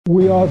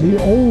We are the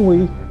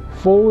only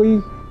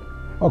fully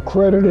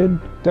accredited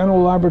dental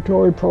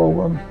laboratory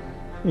program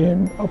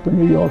in upper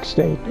New York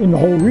State, in the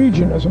whole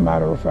region, as a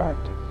matter of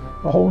fact,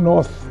 the whole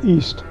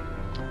Northeast.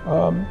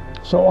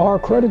 So our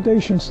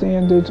accreditation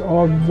standards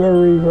are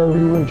very,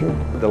 very rigid.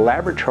 The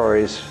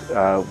laboratories,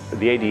 the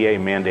ADA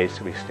mandates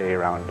that we stay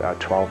around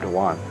 12 to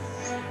 1.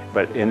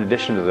 But in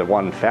addition to the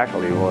one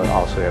faculty, we'll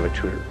also have a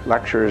tutor.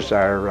 Lecturers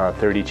are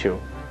 32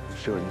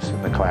 students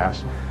in the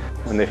class.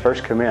 When they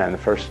first come in, the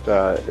first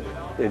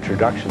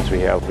introductions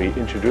we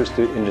introduce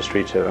the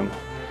industry to them,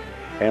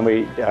 and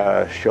we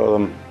show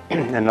them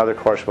another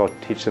course. We'll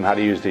teach them how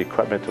to use the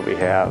equipment that we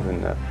have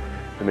and the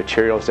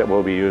materials that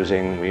we'll be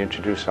using. We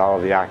introduce all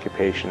of the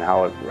occupation,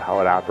 how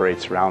it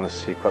operates around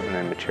this equipment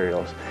and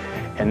materials.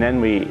 And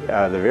then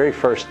the very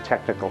first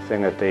technical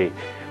thing that they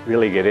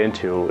really get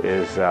into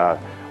is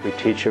we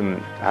teach them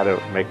how to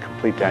make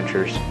complete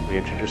dentures. We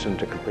introduce them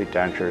to complete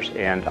dentures,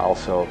 and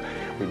also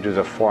we do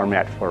the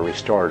format for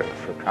restorative,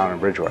 for crown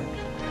and bridge work.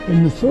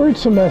 In the third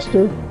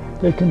semester,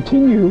 they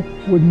continue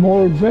with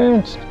more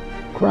advanced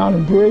crown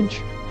and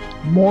bridge,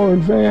 more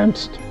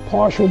advanced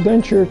partial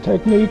denture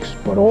techniques,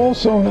 but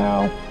also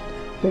now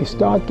they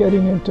start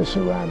getting into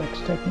ceramics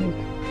technique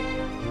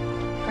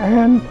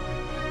and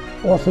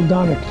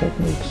orthodontic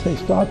techniques. They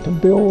start to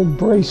build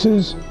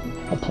braces,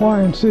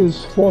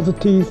 appliances for the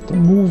teeth, to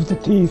move the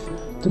teeth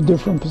to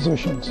different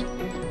positions.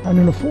 And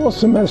in the fourth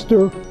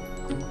semester,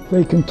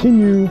 they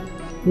continue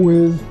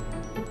with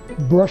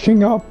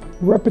brushing up,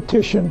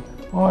 repetition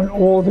on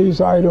all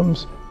these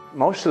items.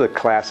 Most of the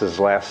classes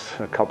last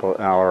an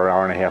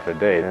hour and a half a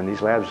day, and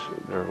these labs,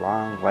 they're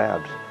long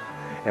labs.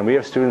 And we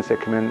have students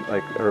that come in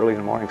like early in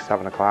the morning,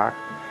 7 o'clock,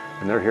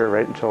 and they're here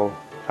right until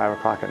 5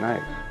 o'clock at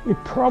night.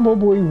 It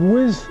probably,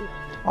 with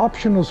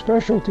optional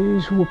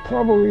specialties, we're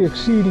probably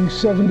exceeding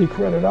 70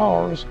 credit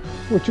hours,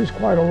 which is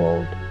quite a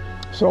load.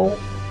 So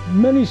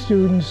many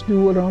students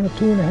do it on a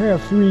 2.5,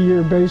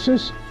 3-year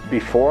basis.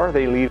 Before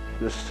they leave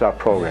this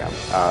program,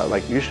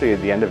 like usually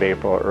at the end of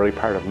April or early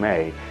part of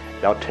May,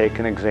 they'll take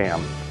an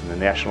exam in the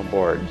national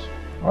boards.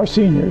 Our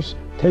seniors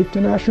take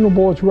the national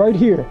boards right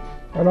here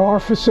at our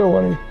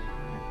facility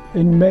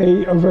in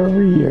May of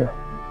every year.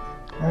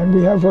 And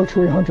we have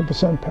virtually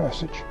 100%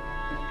 passage.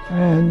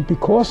 And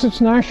because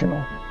it's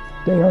national,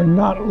 they are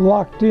not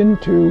locked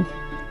into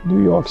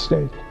New York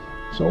State.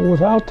 So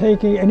without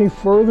taking any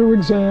further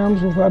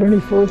exams, without any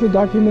further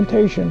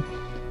documentation,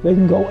 they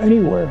can go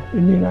anywhere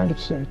in the United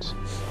States.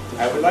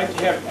 I would like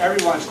to have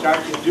everyone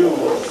start to do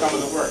some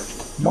of the work.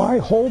 My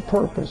whole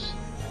purpose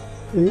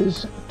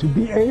is to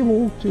be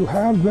able to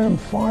have them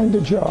find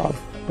a job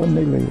when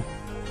they leave.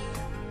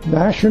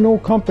 National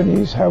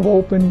companies have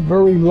opened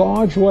very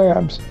large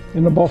labs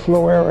in the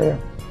Buffalo area,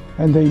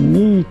 and they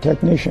need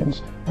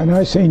technicians, and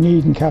I say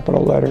need in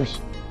capital letters.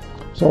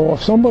 So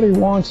if somebody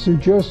wants to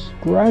just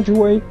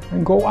graduate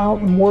and go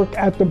out and work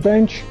at the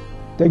bench,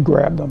 they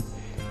grab them.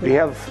 We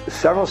have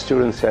several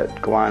students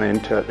that go on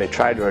they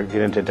try to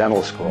get into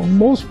dental school.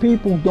 Most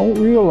people don't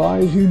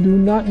realize you do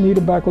not need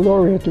a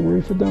baccalaureate degree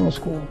for dental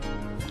school.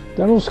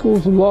 Dental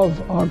schools love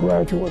our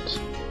graduates.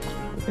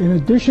 In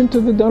addition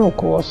to the dental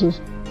courses,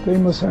 they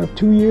must have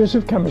 2 years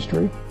of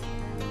chemistry,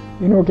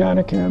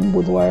 inorganic chem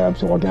with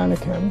labs,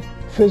 organic chem,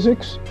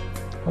 physics,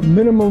 a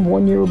minimum of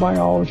 1 year of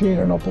biology,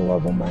 and an upper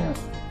level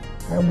math.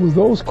 And with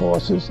those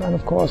courses, and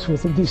of course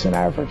with a decent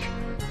average,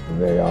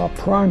 they are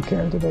prime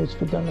candidates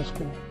for dental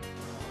school.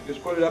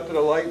 Just put it up to the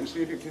light and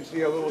see if you can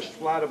see a little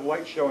spot of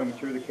light showing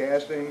through the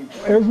casting.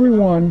 Every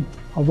one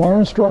of our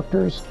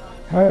instructors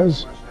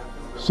has,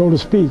 so to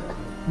speak,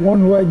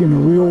 one leg in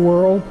the real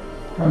world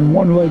and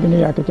one leg in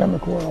the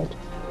academic world.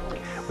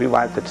 We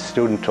want the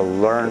student to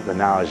learn the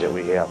knowledge that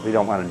we have. We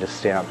don't want to just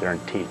stand up there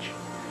and teach.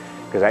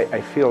 Because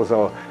I feel as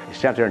though you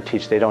stand up there and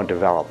teach, they don't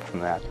develop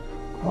from that.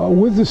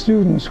 With the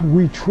students,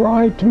 we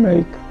try to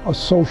make a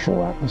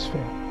social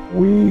atmosphere.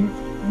 We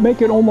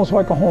make it almost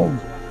like a home.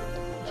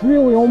 It's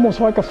really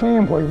almost like a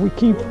family. We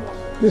keep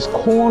this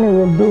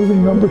corner of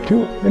building number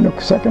 2 in the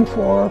second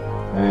floor,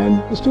 and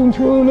the students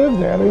really live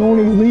there. They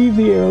only leave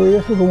the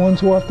area for the ones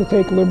who have to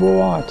take liberal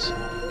arts,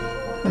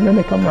 and then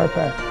they come right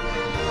back.